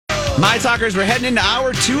My Talkers, we're heading into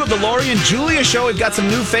hour 2 of the Lori and Julia show. We've got some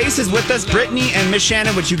new faces with us, Brittany and Miss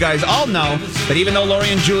Shannon, which you guys all know. But even though Lori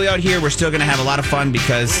and Julia out here, we're still going to have a lot of fun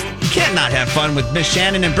because you can't not have fun with Miss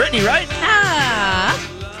Shannon and Brittany, right?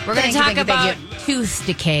 We're going to talk about tooth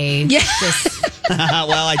decay. Yeah.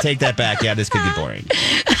 Well, I take that back. Yeah, this could be boring.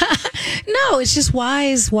 No, it's just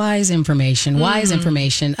wise information. Wise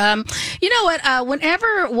information. You know what?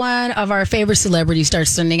 Whenever one of our favorite celebrities starts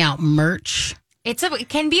sending out merch, It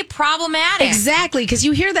can be problematic. Exactly, because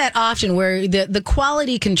you hear that often where the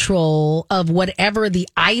quality control of whatever the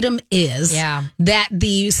item is that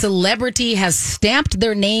the celebrity has stamped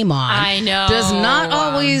their name on I know. does not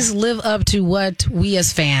always live up to what we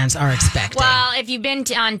as fans are expecting. Well, if you've been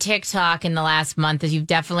on TikTok in the last month, you've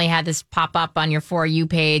definitely had this pop up on your For You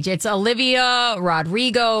page. It's Olivia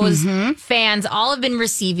Rodrigo's fans all have been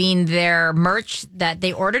receiving their merch that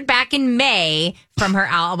they ordered back in May from her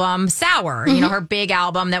album Sour. You know, her big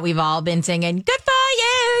album that we've all been singing, good for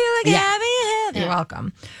you. You're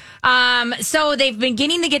welcome. So they've been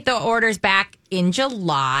beginning to get the orders back in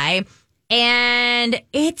July. And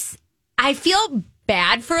I feel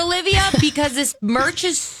bad for Olivia because this merch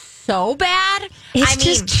is so bad. It's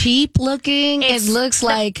just cheap looking. It looks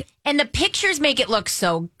like... And the pictures make it look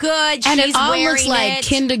so good. And She's it all wearing looks like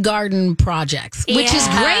kindergarten projects, which is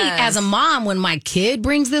great as a mom. When my kid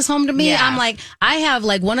brings this home to me, I'm like, I have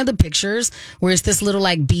like one of the pictures where it's this little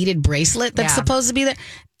like beaded bracelet that's supposed to be there.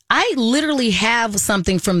 I literally have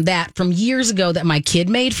something from years ago that my kid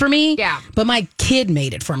made for me. Yeah. But my kid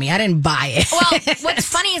made it for me. I didn't buy it. Well, what's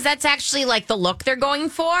funny is that's actually like the look they're going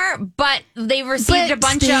for, but they received a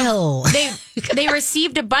bunch of they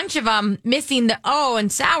received a bunch of them missing the O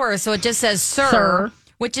and sour, so it just says sir.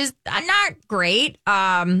 Which is not great.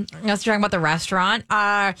 I was talking about the restaurant.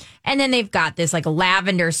 And then they've got this like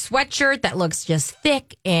lavender sweatshirt that looks just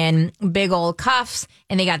thick and big old cuffs.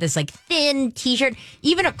 And they got this like thin t-shirt,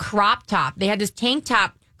 even a crop top. They had this tank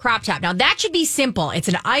top, crop top. Now that should be simple. It's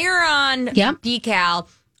an iron-on decal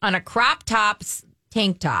on a crop top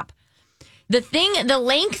tank top. The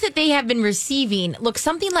length that they have been receiving looks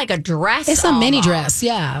something like a dress. It's a mini dress,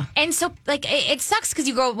 yeah. And so, like, it sucks because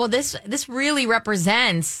you go, well, this really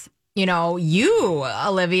represents, you,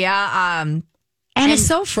 Olivia. And it's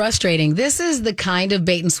so frustrating. This is the kind of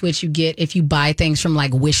bait and switch you get if you buy things from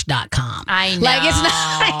like Wish.com. I know. Like it's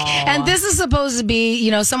not like, and this is supposed to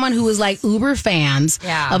be, someone who is like uber fans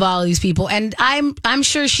of all these people. And I'm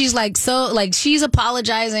sure she's like, she's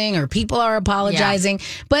apologizing or people are apologizing. Yeah.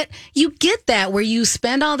 But you get that where you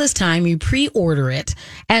spend all this time, you pre-order it,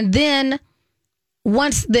 and then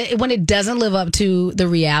when it doesn't live up to the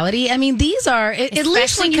reality, I mean, these are at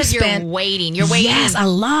least when you're waiting. You're waiting, a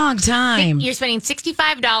long time. You're spending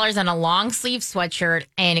 $65 on a long sleeve sweatshirt,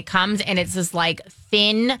 and it comes and it's this like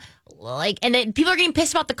thin, and then people are getting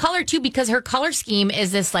pissed about the color too because her color scheme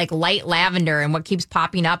is this like light lavender, and what keeps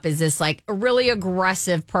popping up is this like really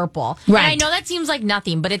aggressive purple. Right. And I know that seems like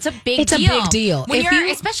nothing, but it's a big deal. It's a big deal.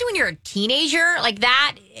 Especially when you're a teenager like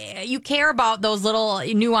that, you care about those little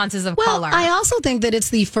nuances of color. I also think that it's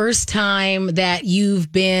the first time that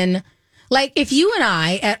you've been like, if you and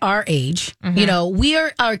I at our age, we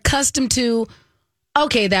are accustomed to,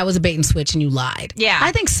 okay, that was a bait and switch and you lied. Yeah.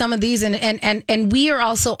 I think some of these, and we are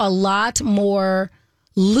also a lot more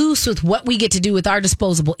loose with what we get to do with our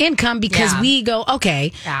disposable income because we go,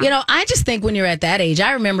 okay, I just think when you're at that age,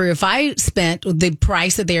 I remember if I spent the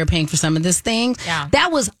price that they were paying for some of this thing, that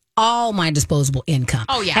was all my disposable income.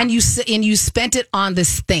 Oh, yeah. And you spent it on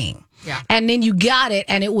this thing. Yeah. And then you got it,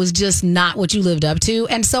 and it was just not what you lived up to.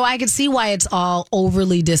 And so I could see why it's all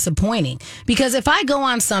overly disappointing. Because if I go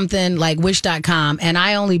on something like Wish.com and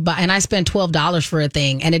I spend $12 for a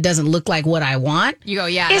thing and it doesn't look like what I want, you go,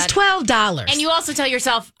 it's $12. And you also tell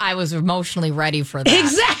yourself, I was emotionally ready for that.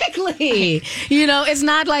 Exactly. It's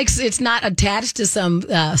not like it's not attached to some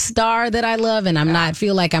star that I love and I'm not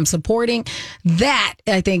feel like I'm supporting. That,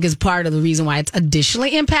 I think, is part of the reason why it's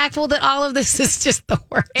additionally impactful that all of this is just the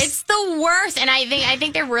worst. It's the worst, and I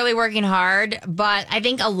think they're really working hard, but I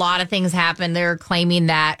think a lot of things happen. They're claiming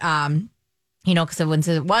that, because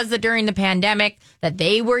it was during the pandemic that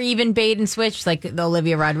they were even bait and switch. Like the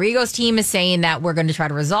Olivia Rodrigo's team is saying that we're going to try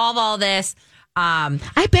to resolve all this.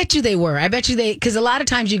 I bet you they were. Because a lot of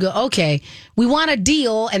times you go, okay, we want a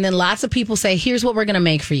deal, and then lots of people say, here's what we're going to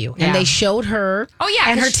make for you. And they showed her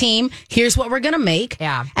and her team, here's what we're going to make.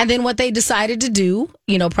 Yeah. And then what they decided to do,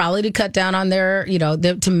 probably to cut down on their,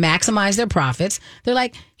 to maximize their profits, they're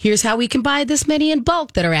like, here's how we can buy this many in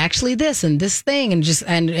bulk that are actually this and this thing, and just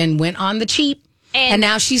and went on the cheap. And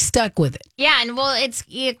now she's stuck with it. Yeah, and well, it's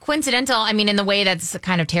coincidental. I mean, in the way that's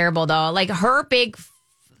kind of terrible, though. Like her big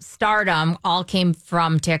stardom all came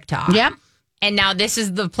from TikTok. Yep. And now this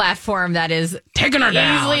is the platform that is taking her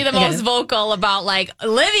down. Usually the most vocal about like,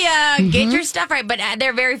 Olivia, get your stuff right. But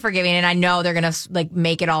they're very forgiving, and I know they're gonna like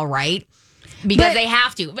make it all right because they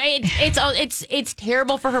have to. It's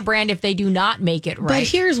terrible for her brand if they do not make it right. But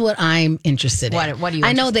here's what I'm interested in. What do you?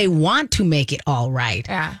 I know they want to make it all right.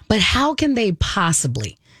 Yeah. But how can they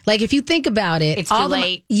possibly? Like, if you think about it, it's too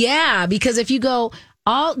late. Because if you go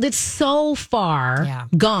that's so far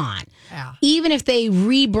gone. Yeah. Even if they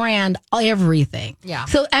rebrand everything. Yeah.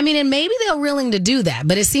 So, I mean, and maybe they're willing to do that,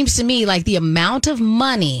 but it seems to me like the amount of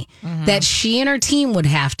money that she and her team would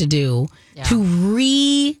have to do to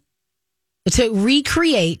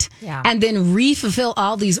recreate and then re-fulfill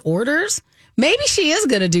all these orders. Maybe she is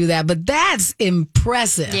going to do that, but that's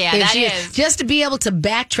impressive. Yeah, that is. Just to be able to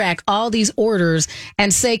backtrack all these orders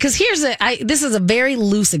and say, because this is a very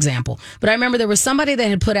loose example, but I remember there was somebody that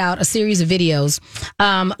had put out a series of videos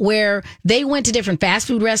where they went to different fast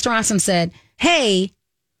food restaurants and said, hey,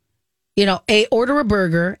 order a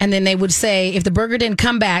burger. And then they would say, if the burger didn't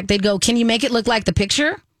come back, they'd go, can you make it look like the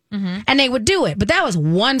picture? Mm-hmm. And they would do it. But that was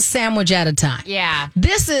one sandwich at a time. Yeah.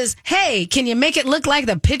 This is, hey, can you make it look like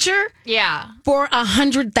the picture? Yeah. For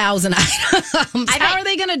 100,000 items. How are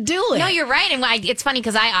they going to do it? No, you're right. And it's funny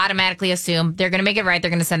because I automatically assume they're going to make it right.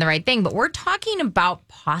 They're going to send the right thing. But we're talking about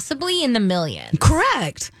possibly in the millions.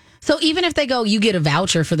 Correct. So even if they go, you get a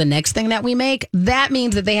voucher for the next thing that we make, that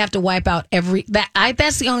means that they have to wipe out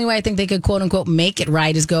that's the only way I think they could quote unquote make it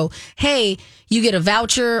right is go, hey, you get a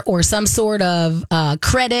voucher or some sort of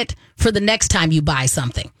credit for the next time you buy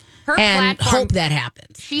something. And hope that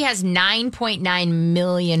happens. She has 9.9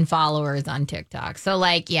 million followers on TikTok. So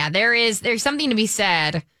there's something to be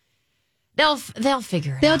said. They'll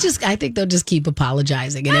figure it out. I think they'll just keep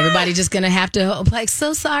apologizing, and everybody's just going to have to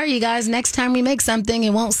so sorry, you guys. Next time we make something,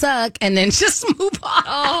 it won't suck, and then just move on.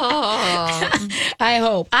 Oh, I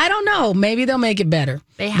hope. I don't know. Maybe they'll make it better.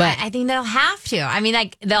 I think they'll have to. I mean,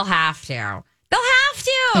 they'll have to. They'll have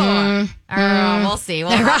to. We'll see.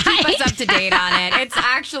 We'll keep us up to date on it.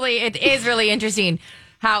 It is really interesting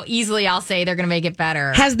how easily I'll say they're going to make it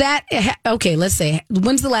better. Okay, let's say,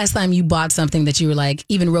 when's the last time you bought something that you were like,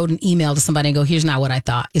 even wrote an email to somebody and go, here's not what I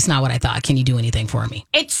thought. It's not what I thought. Can you do anything for me?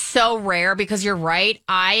 It's so rare because you're right.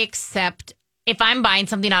 I accept, if I'm buying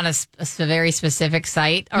something on a very specific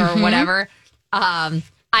site or whatever,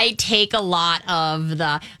 I take a lot of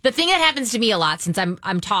the thing that happens to me a lot since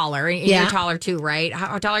I'm taller. And you're taller too, right?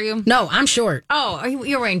 How tall are you? No, I'm short. Oh,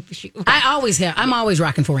 you're wearing. Okay. I'm always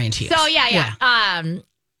rocking 4-inch heels. So yeah.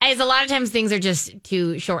 As a lot of times things are just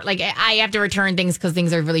too short. Like I have to return things because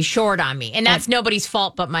things are really short on me, and that's nobody's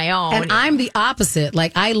fault but my own. And I'm the opposite.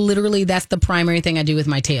 Like that's the primary thing I do with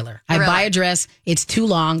my tailor. I buy a dress. It's too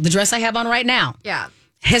long. The dress I have on right now. Yeah.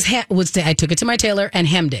 I took it to my tailor and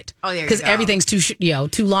hemmed it. Oh, there you go. Because everything's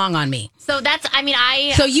too long on me. So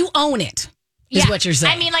So you own it, is what you're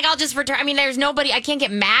saying. I mean, I'll just return. I mean, there's nobody, I can't get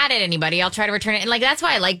mad at anybody. I'll try to return it. And that's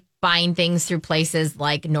why I like buying things through places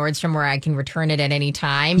like Nordstrom where I can return it at any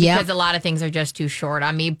time. Because a lot of things are just too short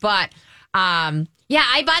on me. But,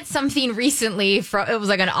 I bought something recently it was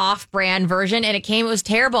like an off-brand version, and it was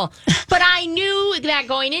terrible. But I knew that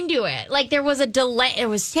going into it. Like, there was a delay. It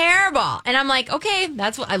was terrible. And I'm like, okay,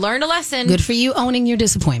 that's what I learned a lesson. Good for you owning your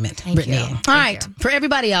disappointment, Brittany. You. All right. For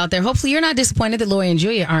everybody out there, hopefully you're not disappointed that Lori and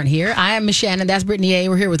Julia aren't here. I am Miss Shannon. That's Brittany A.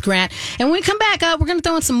 We're here with Grant. And when we come back, we're going to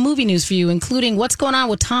throw in some movie news for you, including what's going on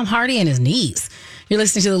with Tom Hardy and his knees. You're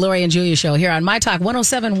listening to the Lori and Julia Show here on My Talk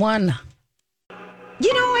 107.1.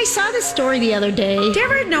 I saw this story the other day. Did you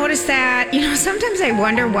ever notice that? Sometimes I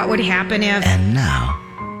wonder what would happen if... And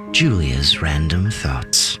now, Julia's random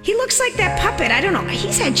thoughts. He looks like that puppet. I don't know.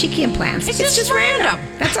 He's had cheeky implants. It's just random.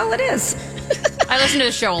 That's all it is. I listen to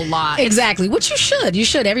the show a lot. Exactly. Which you should. You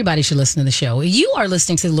should. Everybody should listen to the show. You are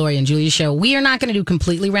listening to the Lori and Julia Show. We are not going to do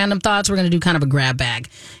completely random thoughts. We're going to do kind of a grab bag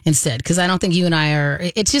instead, because I don't think you and I are...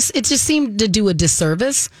 It just seemed to do a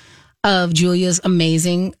disservice of Julia's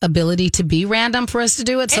amazing ability to be random for us to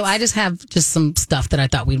do it. So I just have some stuff that I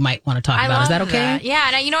thought we might want to talk about. Is that okay? That. Yeah.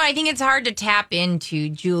 And I think it's hard to tap into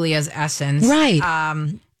Julia's essence. Right.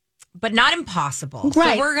 But not impossible.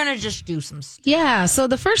 Right. So we're going to just do some stuff. Yeah. So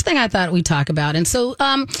the first thing I thought we'd talk about, and so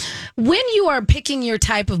when you are picking your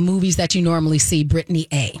type of movies that you normally see, Brittany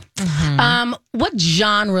A., what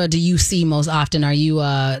genre do you see most often? Are you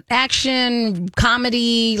action,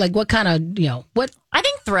 comedy? Like what kind of, what I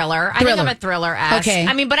think thriller. I think I'm a thriller-esque. Okay.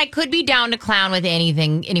 I mean, but I could be down to clown with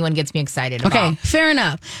anything anyone gets me excited about. Okay, fair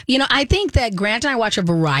enough. I think that Grant and I watch a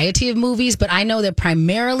variety of movies, but I know that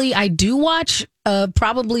primarily I do watch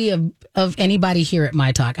probably of anybody here at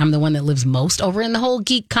My Talk. I'm the one that lives most over in the whole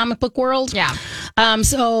geek comic book world. Yeah.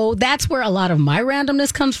 So that's where a lot of my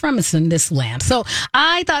randomness comes from. It's in this land. So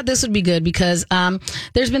I thought this would be good because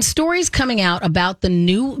there's been stories coming out about the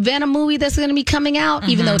new Venom movie that's going to be coming out,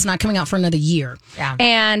 even though it's not coming out for another year. Yeah.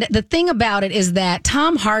 And the thing about it is that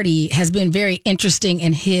Tom Hardy has been very interesting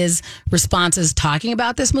in his responses talking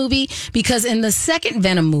about this movie because in the second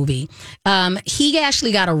Venom movie, he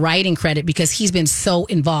actually got a writing credit because he's been so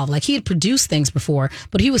involved. Like he had produced things before,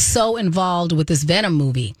 but he was so involved with this Venom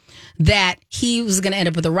movie that he was going to end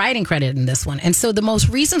up with a writing credit in this one. And so the most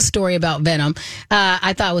recent story about Venom,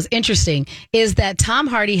 I thought was interesting, is that Tom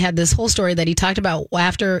Hardy had this whole story that he talked about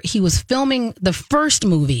after he was filming the first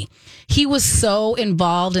movie. He was so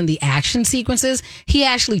involved in the action sequences, he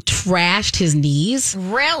actually trashed his knees.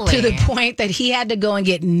 Really? To the point that he had to go and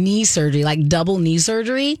get knee surgery, like double knee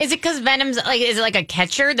surgery. Is it because Venom's is it like a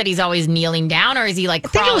catcher that he's always kneeling down, or is he like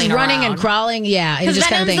crawling I think it was running around? And crawling, yeah. Because Venom's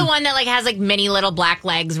kind of the one that has many little black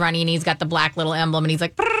legs running, and he's got the black little emblem, and he's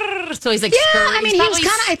like, so he's like, yeah. I mean, he was kind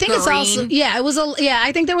of. I think it's also, yeah. It was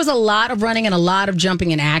I think there was a lot of running and a lot of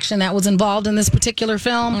jumping in action that was involved in this particular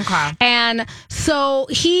film. Okay. And so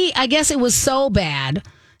I guess it was so bad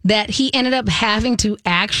that he ended up having to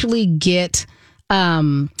actually get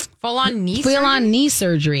full-on knee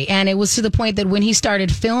surgery. And it was to the point that when he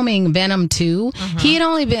started filming Venom 2, he had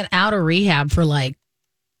only been out of rehab for like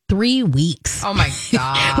 3 weeks. Oh my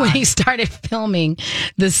God. When he started filming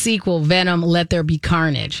the sequel, Venom, Let There Be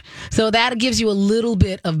Carnage. So that gives you a little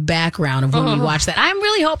bit of background of when you watch that. I'm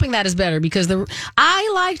really hoping that is better because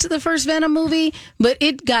I liked the first Venom movie, but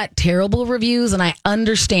it got terrible reviews, and I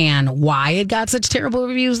understand why it got such terrible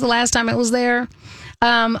reviews the last time it was there.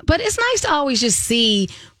 But it's nice to always just see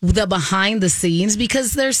the behind the scenes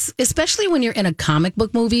because especially when you're in a comic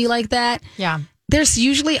book movie like that. Yeah. There's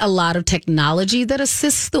usually a lot of technology that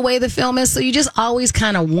assists the way the film is. So you just always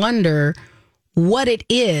kind of wonder what it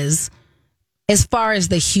is as far as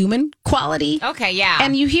the human quality. Okay, yeah.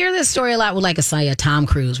 And you hear this story a lot with like a Tom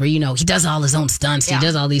Cruise where, he does all his own stunts. Yeah. He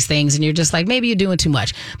does all these things. And you're just like, maybe you're doing too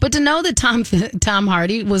much. But to know that Tom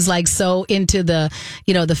Hardy was like so into the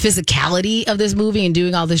physicality of this movie and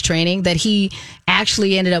doing all this training that he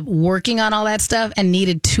actually ended up working on all that stuff and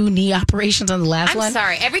needed 2 knee operations on the last one. I'm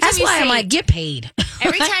sorry. I'm like, get paid.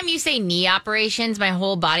 Every time you say knee operations, my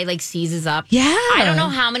whole body like seizes up. Yeah. I don't know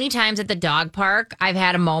how many times at the dog park I've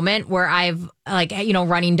had a moment where I've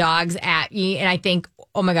running dogs at me and I think,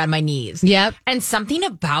 oh my God, my knees. Yep. And something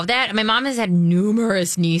about that, my mom has had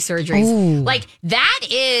numerous knee surgeries. Ooh. Like that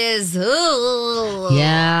is,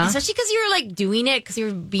 yeah. Especially because you were like doing it because you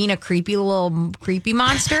were being a creepy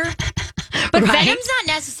monster. But right? Venom's not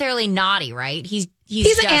necessarily naughty, right? He's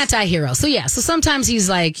an anti-hero. So yeah, so sometimes he's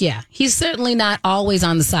like, he's certainly not always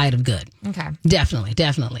on the side of good. Okay.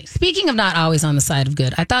 Definitely. Speaking of not always on the side of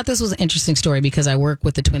good, I thought this was an interesting story because I work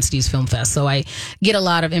with the Twin Cities Film Fest. So I get a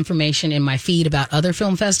lot of information in my feed about other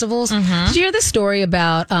film festivals. Did you hear this story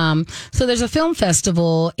about, so there's a film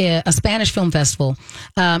festival, a Spanish film festival,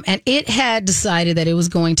 and it had decided that it was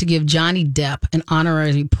going to give Johnny Depp an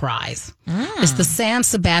honorary prize. It's the San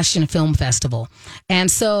Sebastian Film Festival. And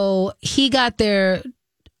so he got their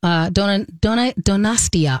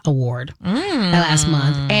Donastia Award last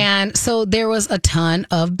month. And so there was a ton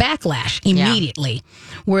of backlash immediately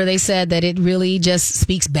where they said that it really just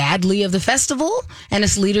speaks badly of the festival and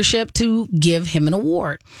its leadership to give him an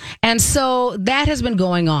award. And so that has been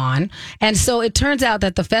going on. And so it turns out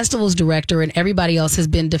that the festival's director and everybody else has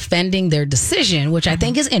been defending their decision, which I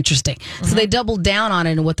think is interesting. So they doubled down on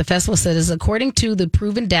it. And what the festival said is, according to the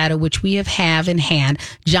proven data which we have in hand,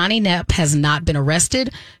 Johnny Depp has not been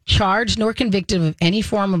arrested, charged, nor convicted of any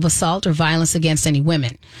form of assault or violence against any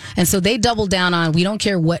women. And so they doubled down on, we don't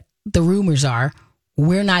care what the rumors are,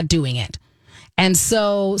 we're not doing it. And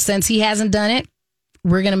so since he hasn't done it,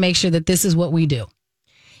 we're going to make sure that this is what we do.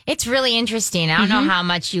 It's really interesting. I don't know how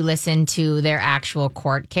much you listen to their actual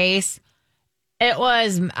court case. It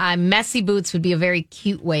was messy boots would be a very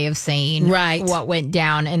cute way of saying what went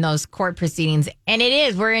down in those court proceedings. And it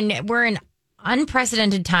is. We're in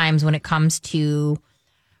unprecedented times when it comes to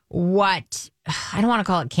what, I don't want to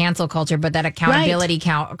call it cancel culture, but that accountability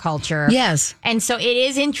culture. Yes. And so it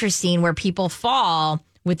is interesting where people fall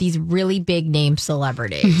with these really big name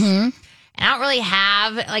celebrities. And I don't really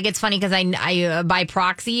have, it's funny because I by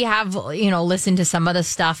proxy have, listened to some of the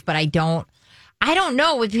stuff, but I don't I don't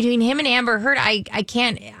know. Between him and Amber Heard, I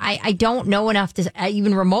don't know enough to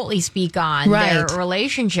even remotely speak on their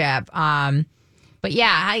relationship. But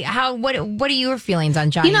yeah, what are your feelings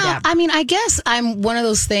on Johnny Depp? I mean, I guess I'm one of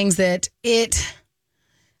those things that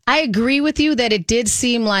I agree with you that it did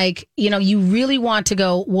seem like, you really want to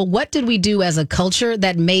go, well, what did we do as a culture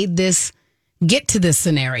that made this get to this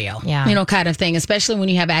scenario? Yeah. Kind of thing, especially when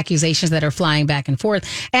you have accusations that are flying back and forth.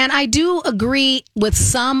 And I do agree with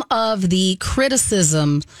some of the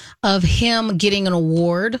criticism of him getting an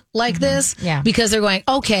award like this. Yeah. Because they're going,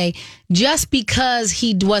 okay, just because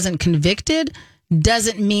he wasn't convicted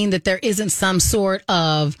doesn't mean that there isn't some sort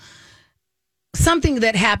of something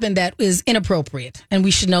that happened that is inappropriate, and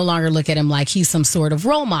we should no longer look at him like he's some sort of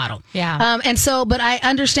role model. Yeah. But I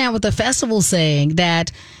understand what the festival's saying,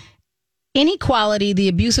 that inequality, the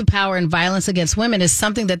abuse of power and violence against women is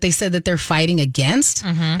something that they said that they're fighting against.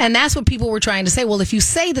 And that's what people were trying to say. Well, if you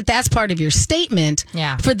say that that's part of your statement,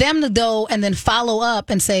 for them to go and then follow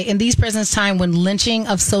up and say, in these present time when lynching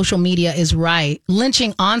on social media is ripe,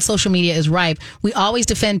 we always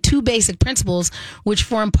defend two basic principles which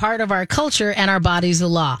form part of our culture and our bodies of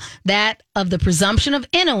law. That of the presumption of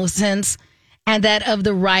innocence and that of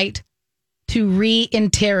the right to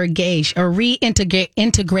reintegration.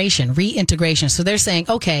 So they're saying,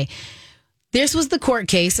 okay, this was the court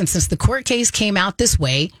case, and since the court case came out this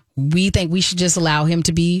way, we think we should just allow him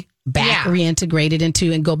to be back reintegrated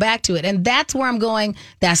into and go back to it. And that's where I'm going.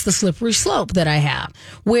 That's the slippery slope that I have,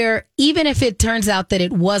 where even if it turns out that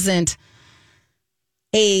it wasn't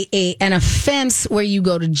an offense where you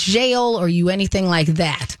go to jail or you anything like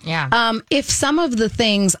that. If some of the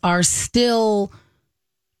things are still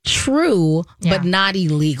true, but not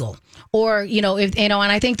illegal. Or, if, and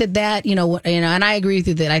I think that, and I agree with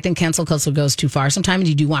you that I think cancel culture goes too far. Sometimes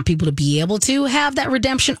you do want people to be able to have that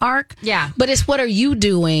redemption arc. Yeah. But it's what are you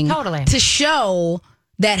doing totally to show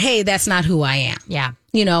that, hey, that's not who I am. Yeah.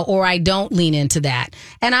 Or I don't lean into that.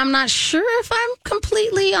 And I'm not sure if I'm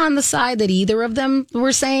completely on the side that either of them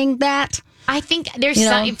were saying that. I think there's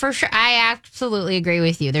something, for sure. I absolutely agree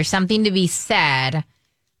with you. There's something to be said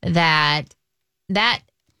that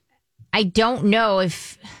I don't know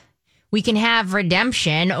if we can have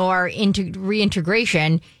redemption or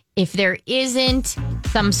reintegration if there isn't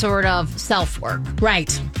some sort of self-work.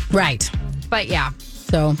 Right. But yeah.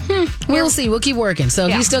 So we'll see. We'll keep working. So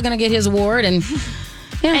he's still going to get his award. And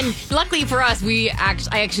luckily for us, I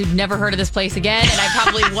actually never heard of this place again, and I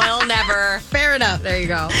probably will never. Fair enough. There you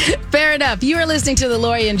go. Fair enough. You are listening to the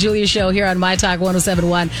Lori and Julia Show here on My Talk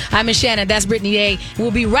 1071. I'm Miss Shannon. That's Brittany A.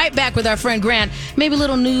 We'll be right back with our friend Grant. Maybe a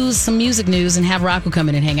little news, some music news, and have Rocco come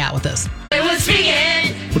in and hang out with us. It was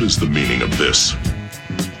speaking. What is the meaning of this?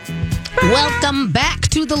 Welcome back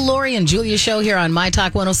to the Lori and Julia Show here on My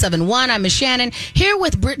Talk 1071. I'm Miss Shannon here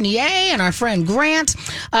with Brittany A. and our friend Grant.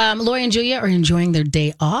 Lori and Julia are enjoying their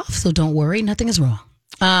day off, so don't worry, nothing is wrong.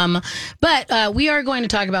 But we are going to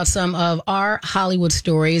talk about some of our Hollywood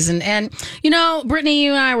stories. And Brittany,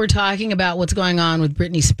 you and I were talking about what's going on with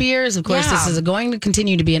Britney Spears. Of course, this is going to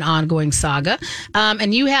continue to be an ongoing saga.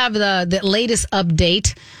 And you have the latest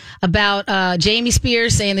update about Jamie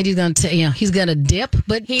Spears saying that he's going to dip,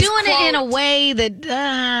 but he's doing it in a way that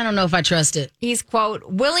I don't know if I trust it. He's, quote,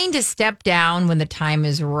 willing to step down when the time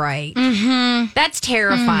is right. Mm-hmm. That's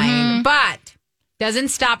terrifying, but doesn't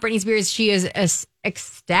stop Britney Spears. She is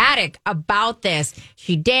ecstatic about this.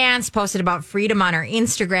 She danced, posted about freedom on her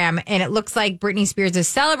Instagram, and it looks like Britney Spears is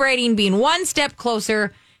celebrating being one step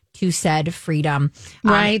closer to said freedom.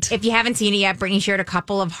 Right. If you haven't seen it yet, Britney shared a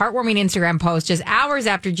couple of heartwarming Instagram posts just hours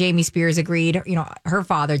after Jamie Spears agreed, her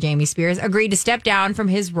father, Jamie Spears, agreed to step down from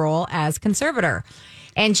his role as conservator.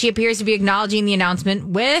 And she appears to be acknowledging the announcement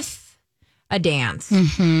with a dance.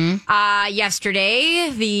 Mm-hmm. Yesterday,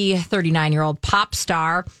 the 39-year-old pop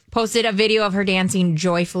star posted a video of her dancing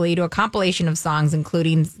joyfully to a compilation of songs,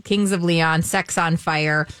 including Kings of Leon, Sex on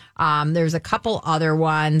Fire. There's a couple other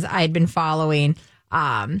ones I had been following.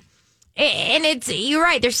 And you're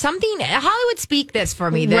right. There's something, Hollywood speak this for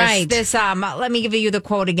me. Right. Let me give you the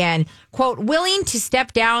quote again. Quote, willing to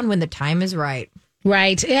step down when the time is right.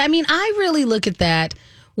 Right. I mean, I really look at that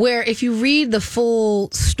where if you read the full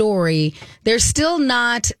story, they're still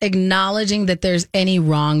not acknowledging that there's any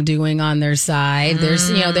wrongdoing on their side. There's,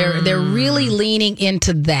 they're really leaning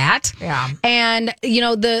into that. Yeah. And,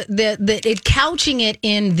 it couching it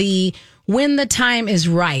in the when the time is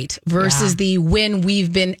right versus the when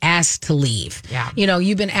we've been asked to leave. Yeah.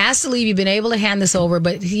 You've been asked to leave, you've been able to hand this over,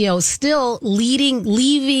 but, still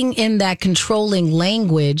leaving in that controlling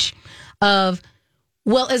language of,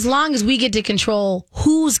 well, as long as we get to control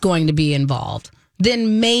who's going to be involved,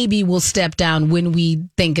 then maybe we'll step down when we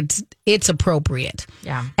think it's appropriate.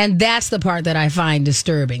 Yeah. And that's the part that I find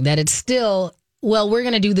disturbing, that it's still, well, we're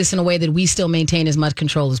going to do this in a way that we still maintain as much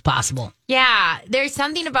control as possible. Yeah, there's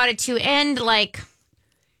something about it too. And like,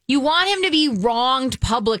 you want him to be wronged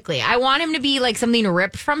publicly. I want him to be like something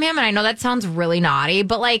ripped from him. And I know that sounds really naughty,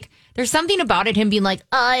 but like, there's something about it, him being like,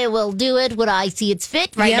 I will do it when I see it's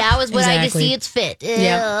fit. Right now is when I just see it's fit.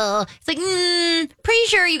 It's like, pretty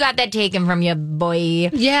sure you got that taken from you, boy.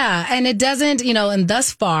 Yeah, and it doesn't, and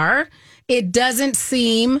thus far, it doesn't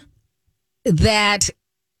seem that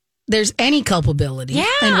there's any culpability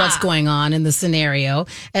in what's going on in the scenario.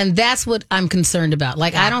 And that's what I'm concerned about.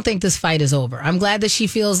 Like, I don't think this fight is over. I'm glad that she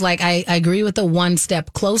feels like I agree with the one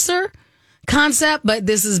step closer concept, but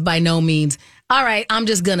this is by no means, all right, I'm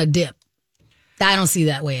just going to dip. I don't see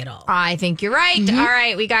that way at all. I think you're right. All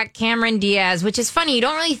right, we got Cameron Diaz, which is funny. You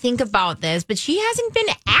don't really think about this, but she hasn't been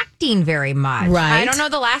acting very much. Right. I don't know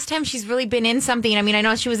the last time she's really been in something. I mean, I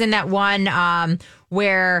know she was in that one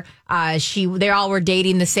where they all were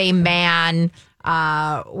dating the same man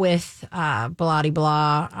with blah de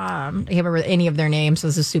blah. I can't remember any of their names, so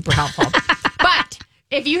this is super helpful. But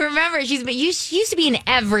if you remember, she used to be in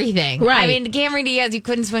everything. Right. I mean, Cameron Diaz, you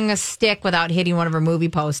couldn't swing a stick without hitting one of her movie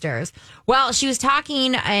posters. Well, she was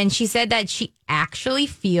talking, and she said that she actually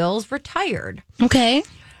feels retired. Okay.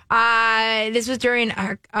 This was during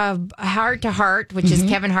Heart to Heart, which is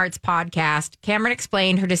Kevin Hart's podcast. Cameron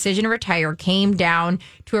explained her decision to retire came down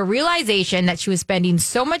to a realization that she was spending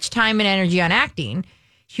so much time and energy on acting,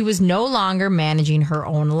 she was no longer managing her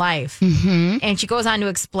own life. And she goes on to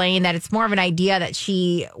explain that it's more of an idea that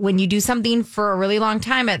when you do something for a really long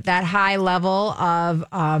time at that high level of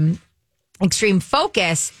extreme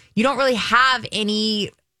focus, you don't really have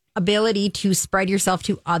any ability to spread yourself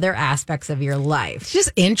to other aspects of your life. It's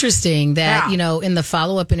just interesting that, in the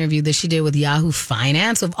follow-up interview that she did with Yahoo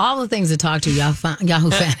Finance, of all the things to talk to Yahoo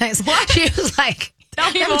Finance, she was like,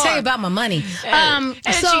 let me tell you about my money. And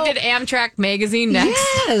she did Amtrak magazine next.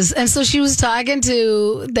 Yes, and so she was talking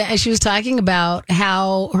about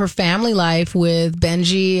how her family life with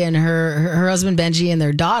Benji and her husband Benji and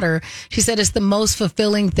their daughter. She said it's the most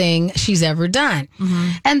fulfilling thing she's ever done,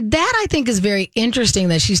 and that I think is very interesting.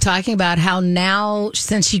 That she's talking about how now,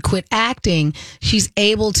 since she quit acting, she's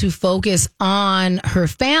able to focus on her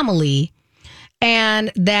family.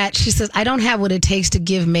 And that she says, I don't have what it takes to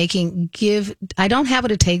give making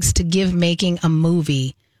a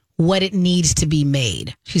movie what it needs to be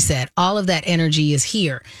made. She said, all of that energy is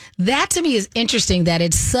here. That to me is interesting, that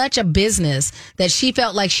it's such a business that she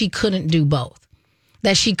felt like she couldn't do both,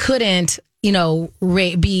 that she couldn't,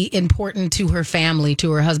 be important to her family,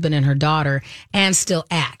 to her husband and her daughter, and still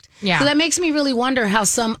act. Yeah. So that makes me really wonder how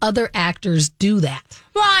some other actors do that.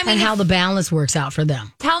 Well, I mean, and how the balance works out for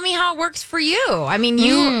them. Tell me how it works for you. I mean,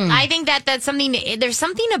 I think that's something. There's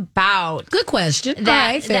something about. Good question. All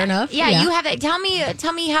right, fair enough. Yeah, you have that.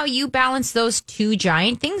 Tell me how you balance those two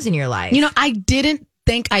giant things in your life. I didn't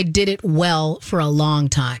think I did it well for a long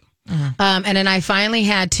time. And then I finally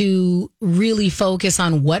had to really focus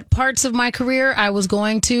on what parts of my career I was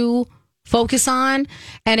going to focus on.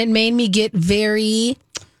 And it made me get very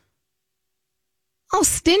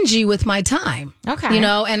stingy with my time. Okay.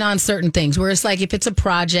 And on certain things where it's like, if it's a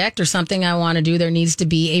project or something I want to do, there needs to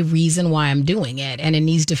be a reason why I'm doing it. And it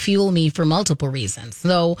needs to fuel me for multiple reasons.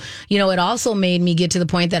 So, it also made me get to the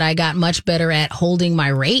point that I got much better at holding my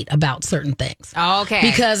rate about certain things. Okay.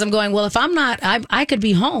 Because I'm going, well, if I'm not, I could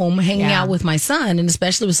be home hanging out with my son. And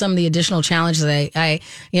especially with some of the additional challenges that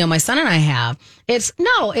my son and I have,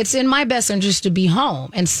 it's in my best interest to be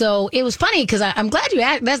home. And so it was funny because I'm glad you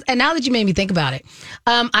asked. And now that you made me think about it,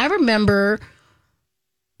 I remember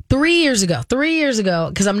 3 years ago,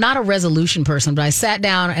 because I'm not a resolution person, but I sat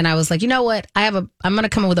down and I was like, you know what? I'm going to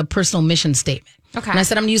come up with a personal mission statement. Okay. And I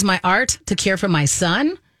said, I'm going to use my art to care for my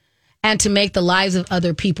son and to make the lives of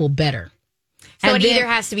other people better. So it either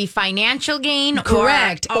has to be financial gain,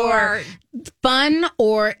 correct, or fun,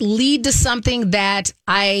 or lead to something that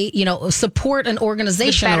I, support an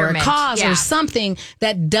organization or a cause or something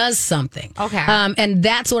that does something. Okay. And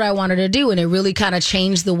that's what I wanted to do. And it really kind of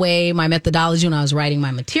changed the way my methodology when I was writing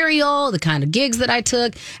my material, the kind of gigs that I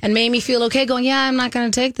took, and made me feel okay going, yeah, I'm not going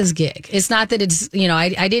to take this gig. It's not that it's,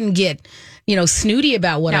 I didn't get snooty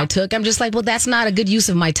about what I took. I'm just like, well, that's not a good use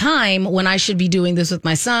of my time when I should be doing this with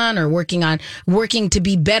my son or working to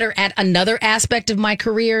be better at another aspect of my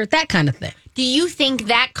career, that kind of thing. Do you think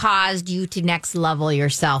that caused you to next level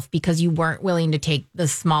yourself because you weren't willing to take the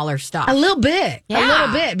smaller stuff? A little bit,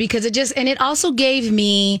 because it also gave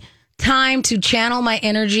me time to channel my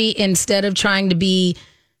energy instead of trying to be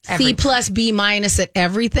C plus B minus at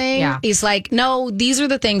everything. Yeah. It's like, no, these are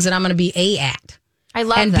the things that I'm going to be A at. I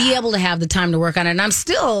love and that. be able to have the time to work on it. And I'm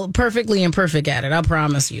still perfectly imperfect at it. I'll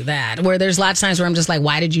promise you that. Where there's lots of times where I'm just like,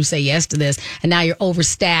 why did you say yes to this? And now you're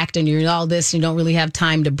overstacked and you're all this. And you don't really have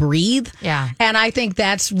time to breathe. Yeah. And I think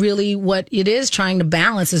that's really what it is trying to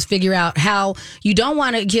balance is figure out how you don't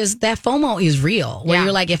want to, because that FOMO is real. Where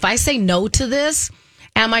you're like, if I say no to this,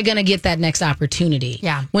 am I going to get that next opportunity?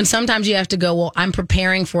 Yeah. When sometimes you have to go, well, I'm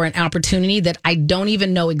preparing for an opportunity that I don't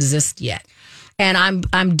even know exists yet. And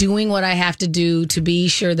I'm doing what I have to do to be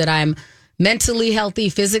sure that I'm mentally healthy,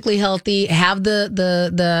 physically healthy, have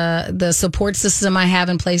the support system I have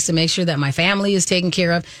in place to make sure that my family is taken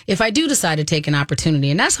care of if I do decide to take an opportunity.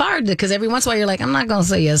 And that's hard because every once in a while you're like, I'm not going to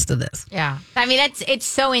say yes to this. Yeah. I mean, it's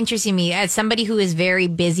so interesting to me as somebody who is very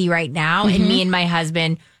busy right now, and me and my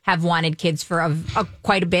husband have wanted kids for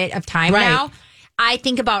quite a bit of time now. I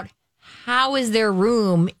think about how is there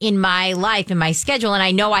room in my life, in my schedule? And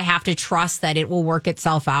I know I have to trust that it will work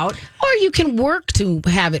itself out. Or you can work to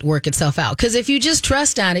have it work itself out. Because if you just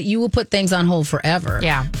trust on it, you will put things on hold forever.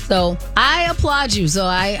 Yeah. So I applaud you. So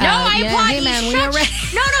I applaud hey, you. man, when you're ready.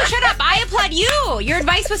 No, shut up. I applaud you. Your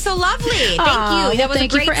advice was so lovely. Thank you. That was a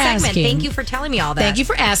great segment. Asking. Thank you for telling me all that. Thank you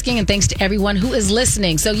for asking, and thanks to everyone who is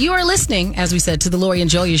listening. So you are listening, as we said, to the Lori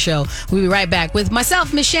and Julia Show. We'll be right back with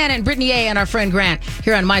myself, Miss Shannon, Brittany A., and our friend Grant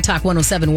here on My Talk 107.